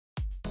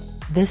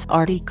This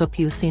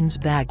Artycapucines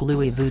bag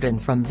Louis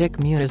Vuitton from Vik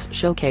Muniz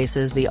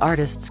showcases the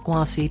artist's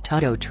Quasi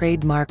Tutto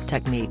trademark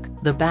technique.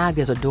 The bag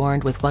is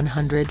adorned with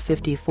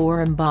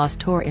 154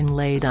 embossed or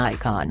inlaid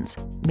icons,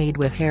 made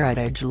with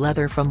heritage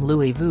leather from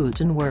Louis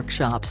Vuitton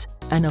workshops,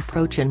 an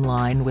approach in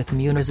line with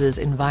Muniz's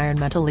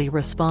environmentally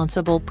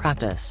responsible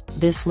practice.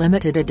 This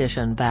limited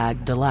edition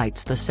bag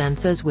delights the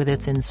senses with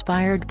its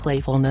inspired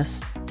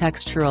playfulness,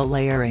 textural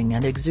layering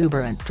and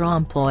exuberant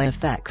trompe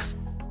effects.